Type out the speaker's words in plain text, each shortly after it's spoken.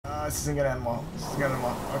this isn't gonna end well. This is gonna end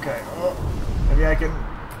well. Okay. Oh, maybe I can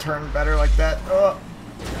turn better like that. Oh.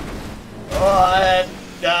 Oh,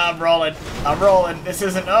 I'm rolling. I'm rolling. This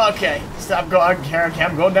isn't... Oh, okay. Stop going. Okay,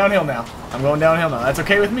 I'm going downhill now. I'm going downhill now. That's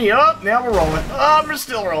okay with me. Oh, now we're rolling. Oh, we're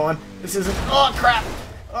still rolling. This isn't... Oh, crap.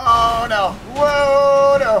 Oh, no.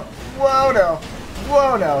 Whoa, no. Whoa, no.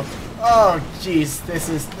 Whoa, no. Oh, jeez. This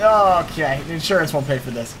is... Okay. The insurance won't pay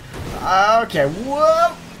for this. Okay.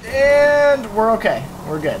 Whoa. And we're okay.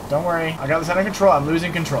 We're good. Don't worry. I got this under control. I'm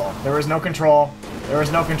losing control. There is no control. There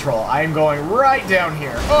is no control. I am going right down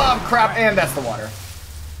here. Oh, crap. And that's the water.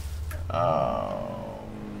 Oh,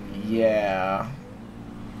 yeah.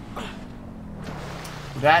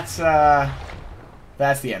 That's the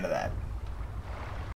end of that.